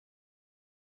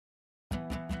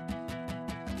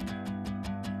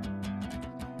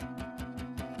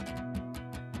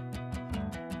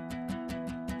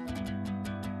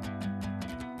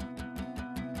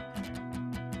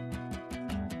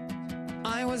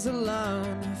I was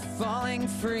alone, falling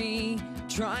free,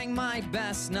 trying my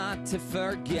best not to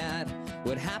forget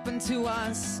what happened to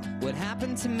us, what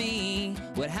happened to me,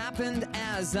 what happened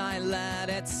as I let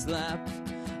it slip.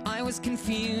 I was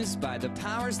confused by the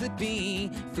powers that be,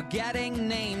 forgetting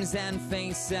names and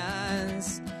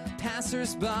faces.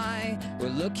 Passers-by were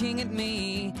looking at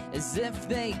me as if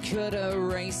they could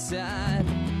erase it.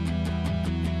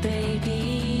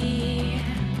 Baby,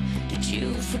 did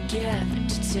you forget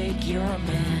to take your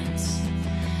meds?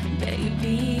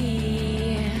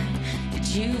 Baby, did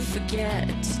you forget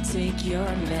to take your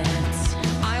meds?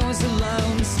 I was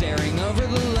alone, staring over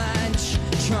the ledge,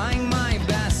 trying my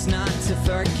best not to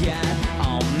forget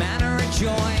all manner of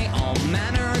joy, all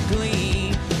manner of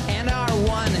glee, and our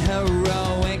one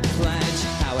heroic pledge.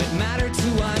 How it mattered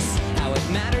to us, how it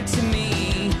mattered to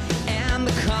me, and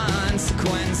the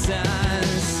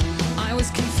consequences. I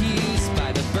was confused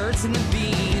by the birds and the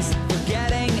bees,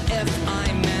 forgetting if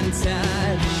I meant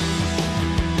it.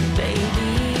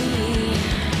 Baby,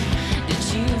 did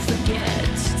you forget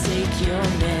to take your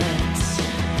meds?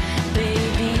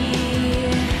 Baby,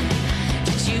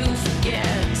 did you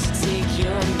forget to take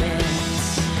your meds?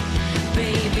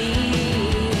 Baby,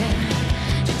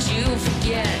 did you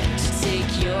forget to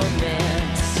take your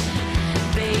meds?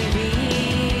 Baby,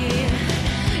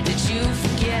 did you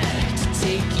forget to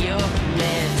take your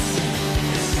meds?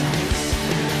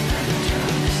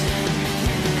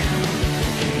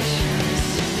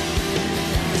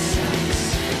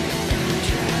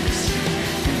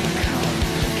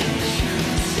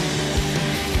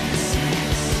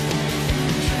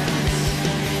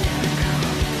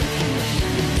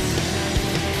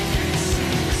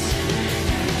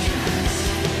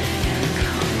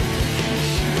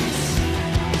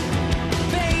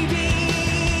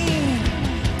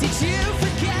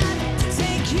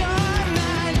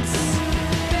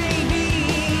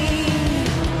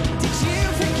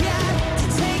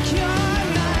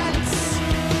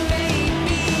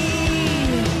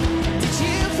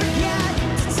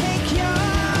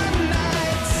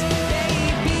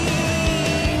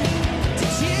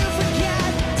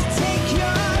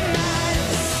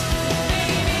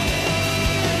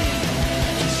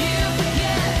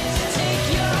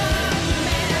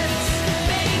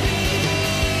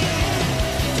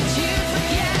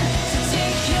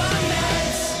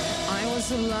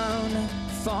 Alone,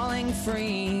 falling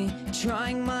free,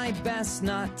 trying my best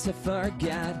not to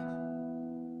forget